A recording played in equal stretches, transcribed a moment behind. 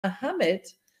Mohammed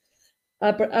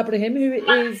Abrahim, who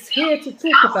is here to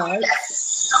talk about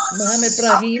Mohammed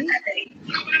Brahim.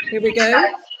 Here we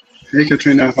go. Hey,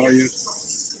 Katrina, how are you?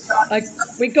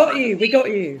 We got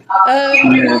you.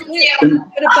 Yeah. A bit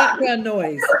of background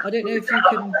noise. I don't know if you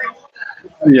can.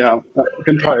 Yeah, I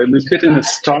can try. I'm a bit in a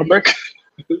Starbucks.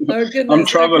 Oh goodness! I'm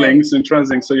traveling, so in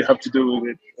transit, so you have to do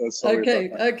with it.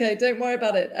 Sorry okay, don't worry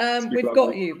about it. We've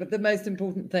got you, but the most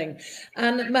important thing.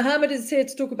 And Mohammed is here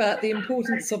to talk about the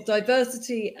importance of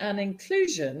diversity and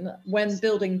inclusion when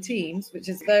building teams, which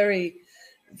is very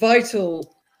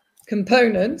vital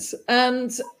component.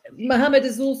 And Mohammed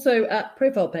is also at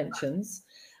Profile Pensions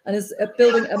and is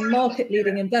building a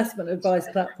market-leading investment advice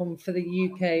platform for the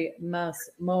UK mass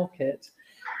market,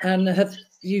 and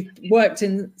you've worked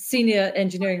in senior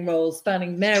engineering roles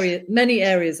spanning many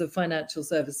areas of financial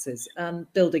services and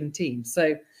building teams.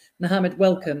 So, Mohammed,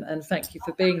 welcome and thank you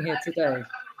for being here today.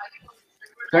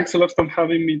 Thanks a lot for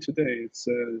having me today. It's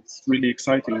really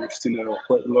exciting. We've seen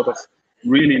quite a lot of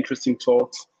really interesting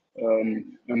talks. I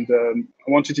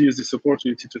wanted to use this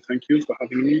opportunity to thank you for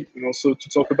having me, and also to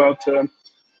talk about, a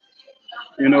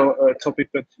topic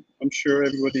that I'm sure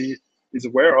everybody is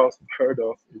aware of, heard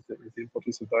of, is the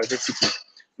importance of diversity.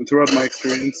 And throughout my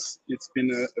experience, it's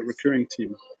been a recurring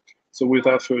theme. So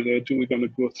without further ado, we're going to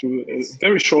go through a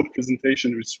very short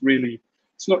presentation.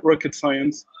 It's not rocket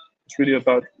science. It's really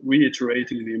about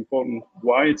reiterating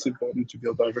why it's important to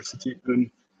build diversity,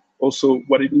 and also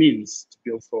what it means to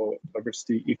build for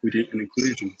diversity, equity, and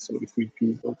inclusion. So if we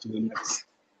can go to the next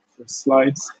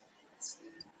slides,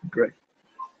 great.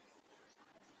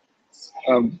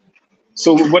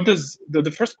 So what does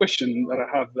the first question that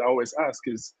I always ask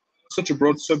is, such a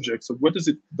broad subject, so what does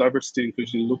diversity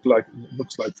inclusion looks like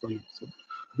for you? So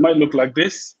it might look like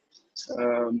this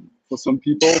for some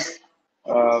people.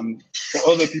 For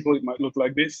other people, it might look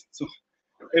like this. So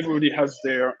everybody has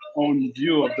their own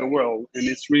view of the world, and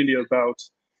it's really about,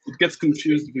 it gets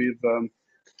confused with the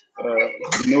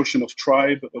notion of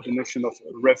tribe or the notion of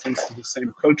reference to the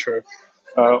same culture,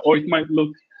 or it might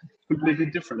look completely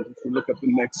different. If we look at the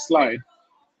next slide,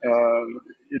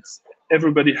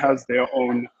 everybody has their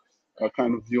own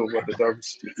kind of view of what the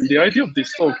diversity. And the idea of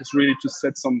this talk is really to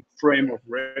set some frame of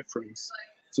reference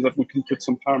so that we can put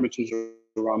some parameters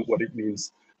around what it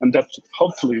means, and that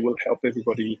hopefully will help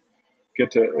everybody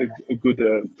get a good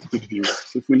view.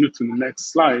 So if we move to the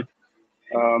next slide,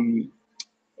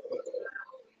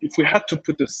 if we had to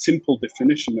put a simple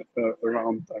definition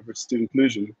around diversity and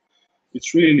inclusion,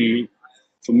 it's really,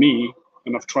 for me,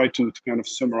 and I've tried to kind of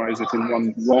summarize it in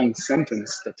one long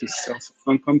sentence that is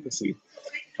self-encompassing.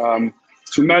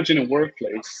 To imagine a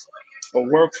workplace or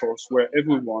workforce where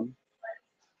everyone,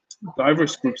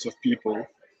 diverse groups of people,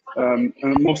 and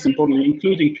most importantly,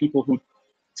 including people who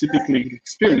typically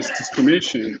experience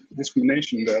discrimination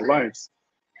in their lives,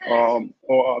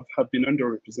 or have been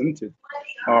underrepresented,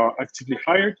 are actively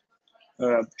hired,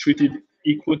 treated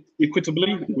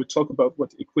equitably. We talk about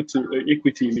what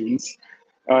equity means,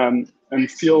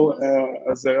 and feel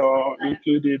as they are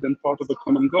included and part of a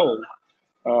common goal,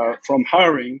 from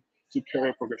hiring to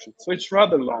career progression. So it's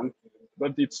rather long,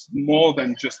 but it's more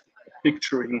than just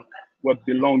picturing what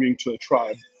belonging to a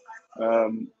tribe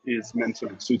is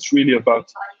mentally. So it's really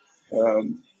about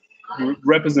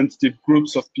representative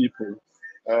groups of people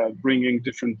bringing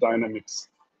different dynamics.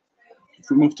 If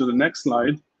we move to the next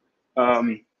slide,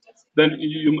 then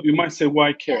you might say,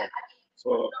 why care?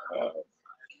 So,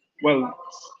 well,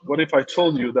 what if I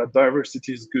told you that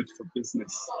diversity is good for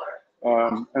business?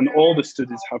 And all the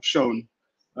studies have shown,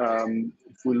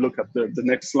 if we look at the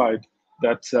next slide,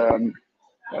 that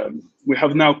we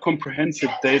have now comprehensive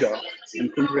data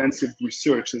and comprehensive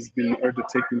research has been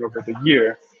undertaken over the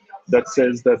year that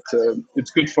says that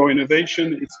it's good for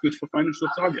innovation, it's good for financial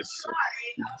targets. So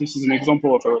this is an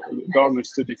example of a Gartner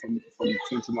study from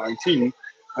 2019,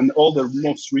 and all the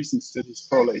most recent studies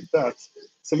correlate that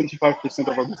 75%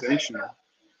 of organizations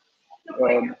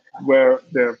where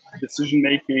their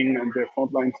decision-making and their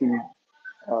frontline team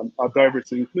are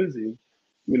diverse and inclusive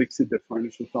will exceed their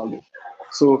financial target.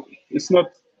 So it's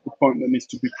not a point that needs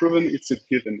to be proven, it's a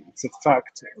given, it's a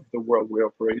fact of the world we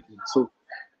operate in. So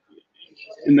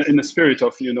in the spirit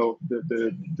of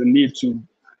the need to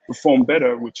perform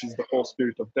better, which is the whole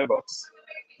spirit of DevOps,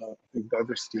 I think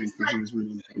diversity and inclusion is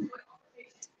really important.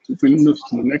 So if we move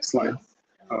to the next slide,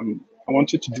 I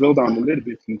want you to drill down a little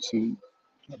bit into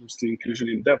diversity and inclusion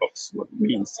in DevOps, what it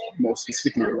means more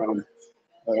specifically around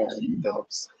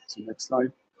DevOps. So next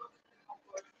slide.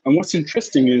 And what's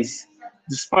interesting is,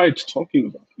 despite talking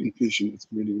about inclusion as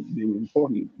really being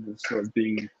important, also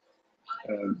being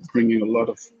bringing a lot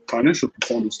of financial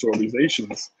performance to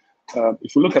organizations,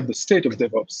 if we look at the state of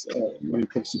DevOps when it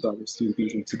comes to diversity and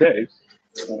inclusion today,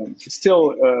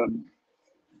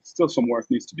 still some work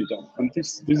needs to be done. And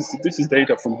this is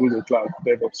data from Google Cloud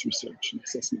DevOps Research and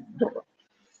Assessment,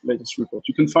 latest report.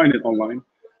 You can find it online,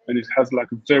 and it has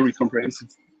like a very comprehensive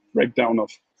breakdown of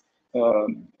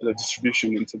the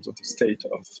distribution in terms of the state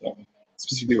of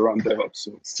specifically around DevOps.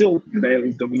 So it's still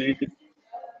male dominated.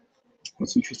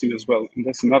 What's interesting as well, and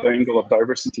that's another angle of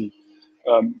diversity.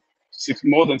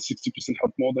 More than 60%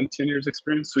 have more than 10 years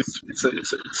experience. So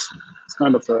it's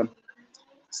kind of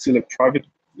still a private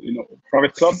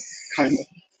club kind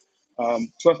of.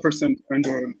 12%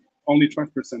 under, only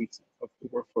 12% of the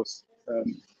workforce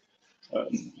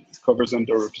covers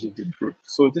underrepresented group.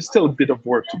 So there's still a bit of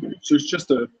work to do. So it's just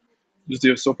the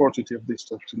opportunity of this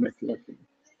talk to make like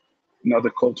another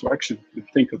call to action and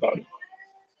think about it.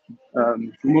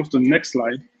 If we move to the next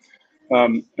slide,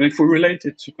 and if we relate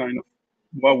it to kind of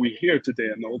what we hear today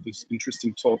and all these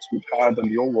interesting talks we've had and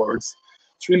the awards,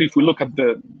 it's really, if we look at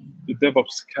the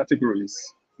DevOps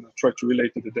categories, and I try to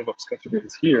relate to the DevOps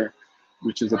categories here,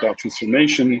 which is about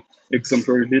transformation,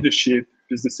 exemplary leadership,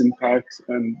 business impact,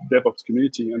 and DevOps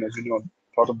community, and as you know,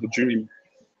 part of the jury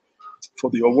for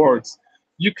the awards,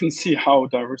 you can see how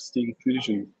diversity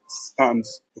inclusion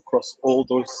spans across all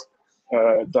those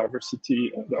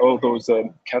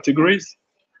categories.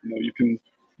 You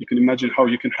can imagine how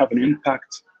you can have an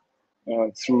impact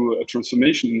through a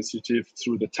transformation initiative,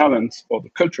 through the talent or the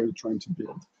culture you're trying to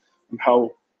build, and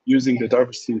how using the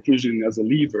diversity inclusion as a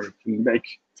lever can make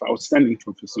for outstanding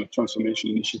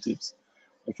transformation initiatives.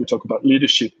 If we talk about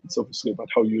leadership, it's obviously about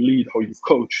how you lead, how you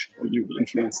coach, how you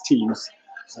influence teams.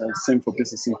 Same for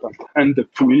business impact and the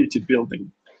community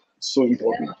building. So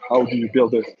important. How do you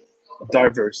build a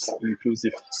diverse,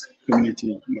 inclusive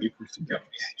community when it comes to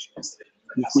DevOps?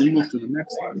 If we move to the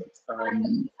next slide,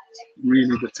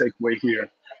 really the takeaway here,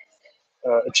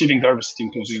 achieving diversity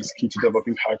inclusion is key to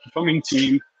developing high-performing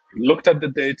team. We looked at the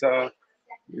data.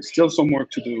 There's still some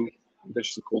work to do.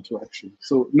 There's a call to action.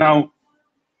 So now,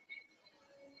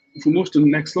 if we move to the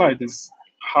next slide, is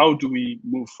how do we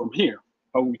move from here?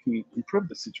 How we can improve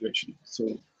the situation.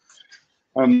 So,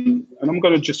 and I'm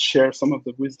going to just share some of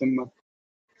the wisdom of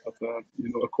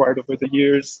acquired over the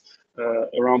years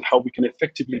around how we can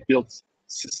effectively build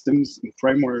systems and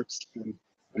frameworks and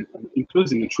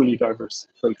including truly diverse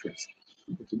cultures.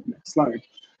 Go to the next slide.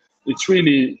 It's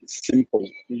really simple.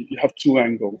 You have two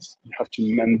angles. You have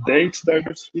to mandate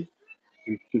diversity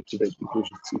and cultivate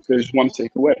inclusion. So if there's one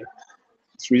takeaway,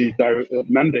 it's really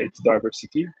mandate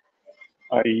diversity.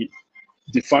 I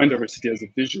define diversity as a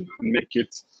vision and make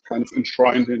it kind of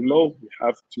enshrined in law. We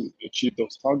have to achieve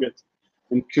those targets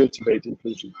and cultivate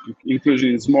inclusion.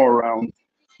 Inclusion is more around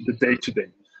the day-to-day.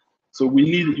 So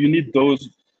you need those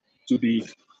to be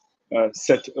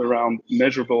set around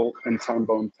measurable and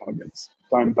time-bound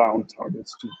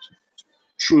targets to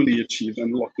truly achieve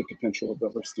and unlock the potential of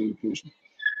diversity and inclusion.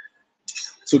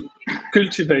 So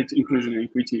cultivate inclusion and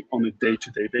equity on a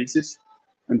day-to-day basis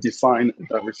and define a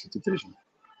diversity vision.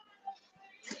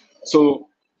 So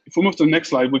if we move to the next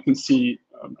slide, we can see,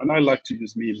 and I like to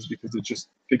use memes because it's just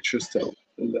pictures tell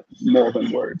more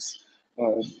than words.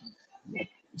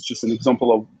 It's just an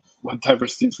example of what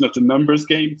diversity is, not a numbers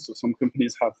game. So some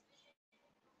companies have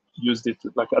used it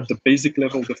like at the basic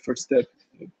level. The first step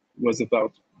was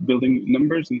about building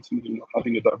numbers and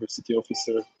having a diversity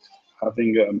officer,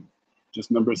 having just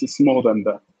numbers. It's more than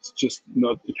that. It's just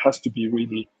not, it has to be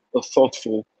really a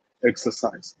thoughtful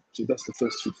exercise. So that's the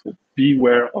first truthful.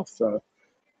 Beware of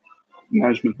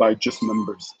management by just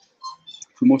numbers.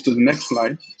 If we move to the next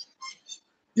slide,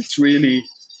 it's really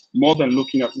more than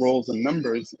looking at roles and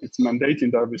numbers. It's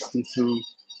mandating diversity through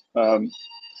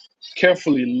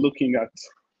carefully looking at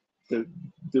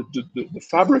the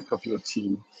fabric of your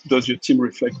team. Does your team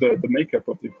reflect the makeup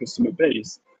of the customer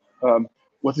base?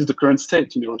 What is the current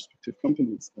state in your respective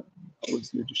companies? How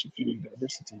is leadership viewing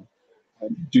diversity?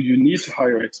 Do you need to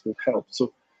hire expert help?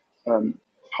 So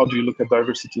how do you look at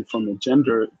diversity from a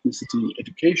gender, ethnicity,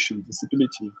 education,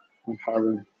 disability, when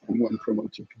hiring and when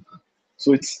promoting people?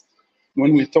 So it's,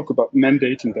 when we talk about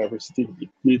mandating diversity, it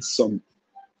needs some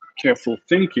careful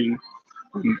thinking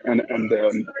and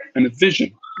a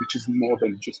vision, which is more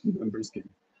than just a numbers game.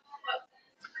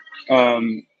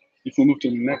 If we move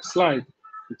to the next slide,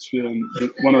 it's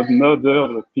one of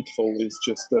the pitfalls is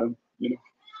just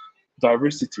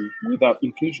diversity without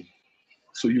inclusion.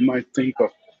 So you might think of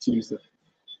teams that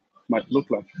might look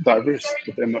like diverse,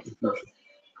 but they're not inclusive.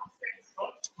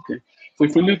 Okay, so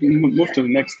if we move to the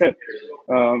next step,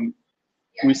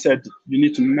 we said you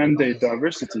need to mandate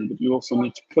diversity, but you also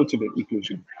need to cultivate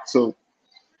inclusion. So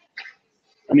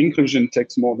And inclusion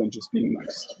takes more than just being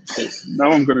nice. So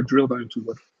now I'm going to drill down into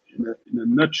what, in a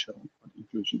nutshell, what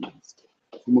inclusion is.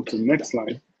 We move to the next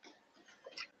slide.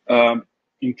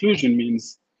 Inclusion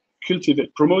means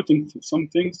promoting some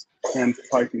things and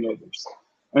fighting others.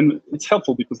 And it's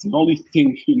helpful because the only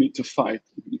thing you need to fight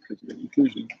in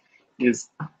inclusion is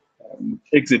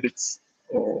exhibits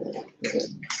or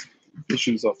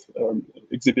visions of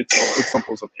exhibits or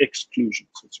examples of exclusion.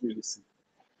 So it's really simple.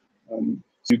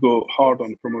 So you go hard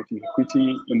on promoting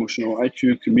equity, emotional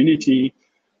IQ, community,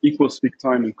 equal speak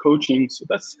time and coaching. So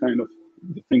that's kind of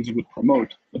the things you would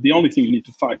promote. But the only thing you need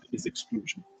to fight is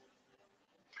exclusion.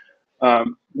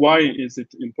 Why is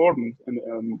it important?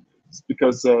 And it's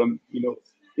because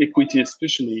equity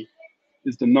especially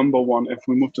is the #1. If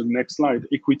we move to the next slide,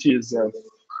 equity is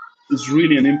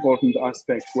really an important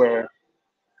aspect where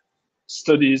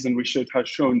studies and research has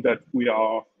shown that we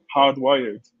are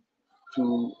hardwired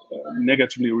to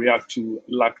negatively react to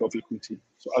lack of equity.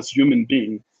 So as human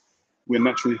beings, we're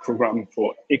naturally programmed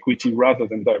for equity rather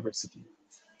than diversity.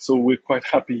 So we're quite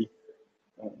happy.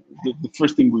 The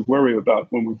first thing we worry about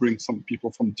when we bring some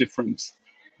people from different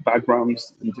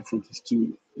backgrounds and different is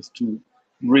to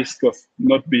risk of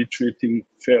not be treating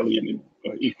fairly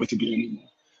anymore, equitably anymore.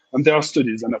 And there are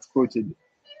studies, and I've quoted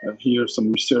here some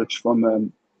research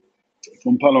from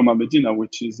Paloma Medina,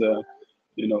 which is a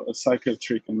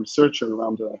psychiatric and researcher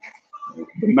around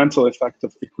the mental effect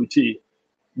of equity.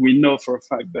 We know for a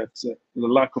fact that the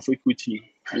lack of equity,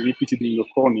 and equity being a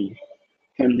corny,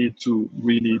 can lead to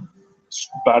really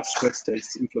bad stress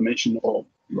tests, inflammation, or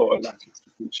lower life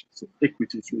expectancy. So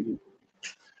equity is really important.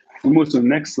 We move to the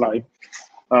next slide.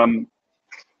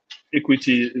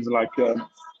 Equity is like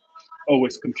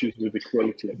always confused with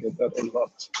equality. I get that a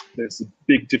lot. There's a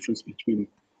big difference between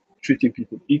treating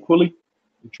people equally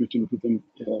and treating them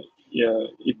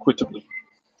equitably.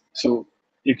 So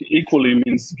equally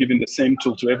means giving the same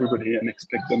tool to everybody and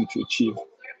expect them to achieve,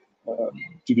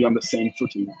 to be on the same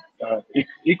footing.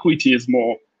 Equity is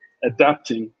more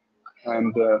adapting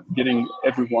and getting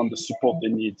everyone the support they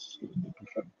need.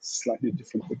 Slightly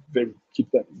different, but keep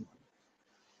that in mind.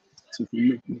 So if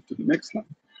we move to the next slide.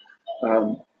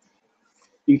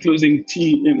 Inclusive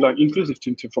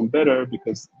team perform better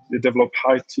because they develop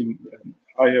higher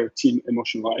team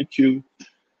emotional IQ.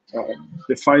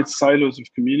 They fight silos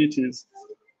of communities.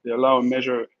 They allow and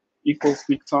measure equal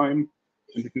speak time,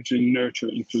 and they continue nurture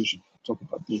inclusion. Talk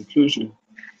about the inclusion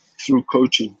through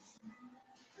coaching.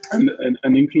 And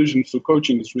inclusion through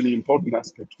coaching is really important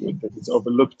aspect that is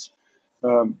overlooked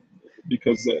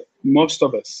because most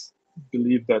of us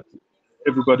believe that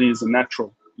everybody is a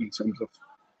natural in terms of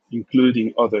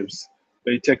including others.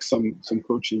 They take some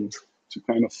coaching to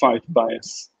kind of fight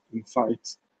bias and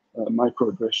fight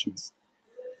microaggressions.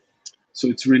 So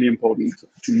it's really important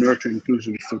to nurture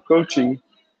inclusion through coaching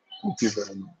and give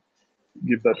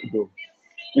that a go.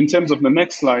 In terms of the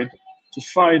next slide, to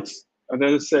fight, as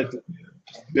I said,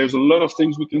 there's a lot of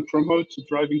things we can promote to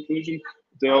drive inclusion.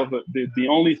 The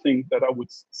only thing that I would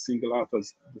single out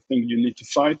as the thing you need to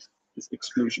fight is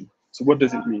exclusion. So what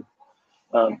does it mean?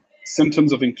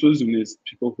 Symptoms of inclusion is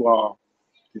people who are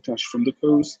detached from the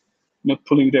cause, not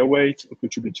pulling their weight or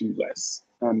contributing less.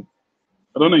 And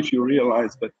I don't know if you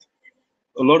realize, but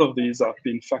a lot of these have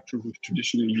been factors we've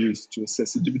traditionally used to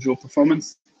assess individual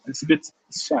performance. It's a bit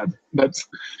sad, but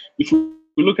if we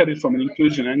look at it from an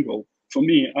inclusion angle, for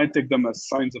me, I take them as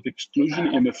signs of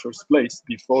exclusion in the first place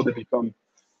before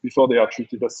they are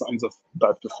treated as signs of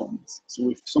bad performance. So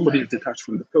if somebody is detached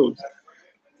from the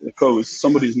cause,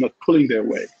 somebody is not pulling their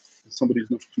weight, somebody is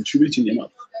not contributing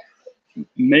enough,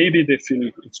 maybe they feel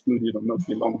excluded or not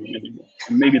belonging anymore.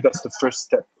 And maybe that's the first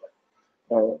step.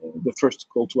 The first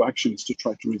call to action is to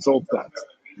try to resolve that.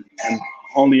 And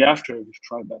only after we've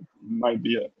tried that, it might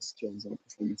be a skills or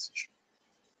performance issue.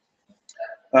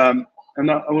 And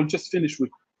I will just finish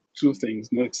with two things.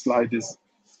 Next slide is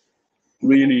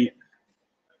really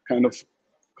kind of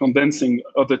condensing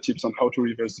other tips on how to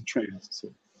reverse the trend. So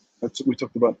we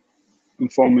talked about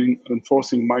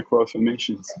enforcing micro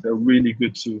affirmations. They're really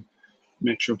good to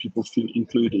make sure people feel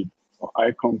included, or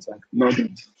eye contact,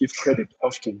 nodding, give credit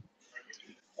often.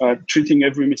 Treating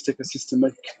every mistake as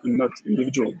systemic and not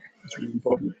individual is really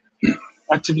important.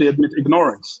 Actively admit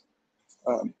ignorance.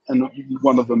 And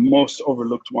one of the most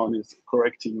overlooked one is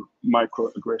correcting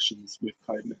microaggressions with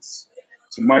kindness.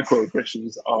 So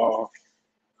microaggressions are,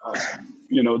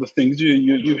 the things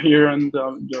you hear and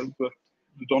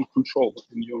you don't control,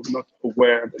 and you're not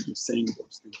aware that you're saying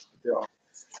those things. They are,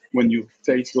 when you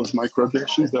face those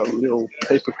microaggressions, there are little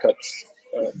paper cuts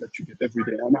that you get every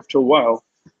day, and after a while,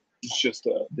 it's just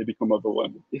they become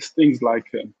overwhelming. It's things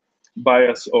like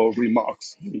bias or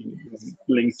remarks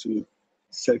linked to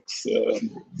sex,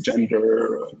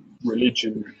 gender,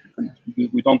 religion, and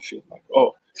we don't feel like,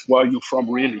 oh, where are you from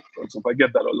really? For example, I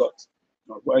get that a lot.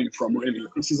 Where are you from really?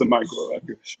 This is a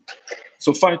microaggression.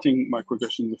 So fighting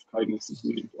microaggression with kindness is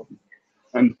really important.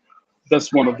 And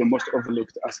that's one of the most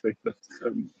overlooked aspects that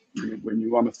when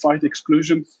you want to fight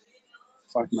exclusion,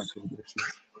 fight microaggression.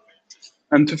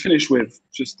 And to finish with,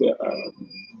 just with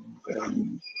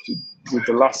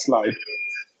the last slide,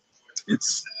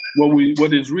 it's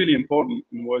what is really important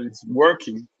and what is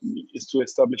working is to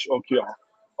establish OKR.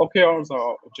 OKRs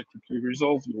are objectively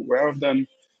resolved, you're aware of them,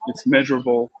 it's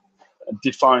measurable,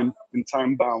 defined and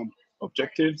time-bound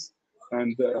objectives.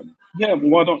 And yeah,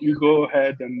 why don't you go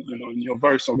ahead and, in your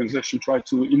various organizations, try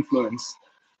to influence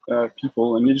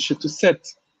people and leadership to set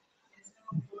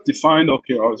defined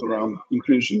OKRs around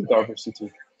inclusion,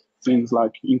 diversity, things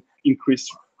like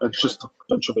increased, just a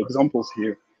bunch of examples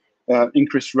here,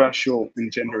 increased racial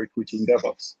and gender equity in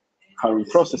DevOps, hiring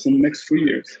process in the next 3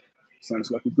 years,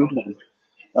 sounds like a good one.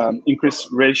 Increase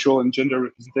racial and gender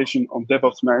representation on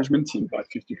DevOps management team by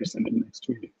 50% in the next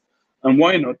 2 years. And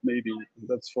why not maybe,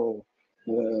 that's for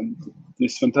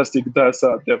this fantastic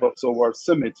DASA DevOps Awards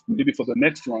Summit, maybe for the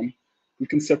next one, we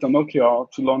can set an OKR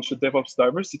to launch a DevOps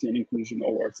Diversity and Inclusion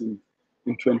Awards in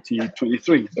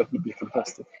 2023. That would be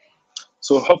fantastic.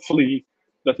 So hopefully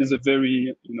that is a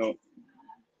very,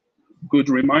 good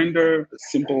reminder, a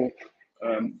simple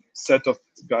set of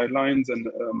guidelines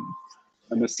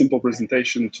and a simple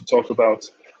presentation to talk about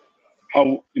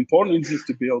how important it is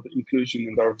to build inclusion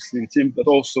and diversity in team, but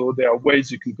also there are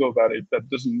ways you can go about it that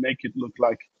doesn't make it look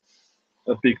like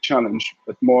a big challenge,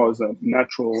 but more as a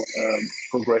natural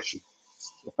progression.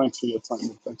 So thanks for your time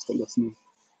and thanks for listening.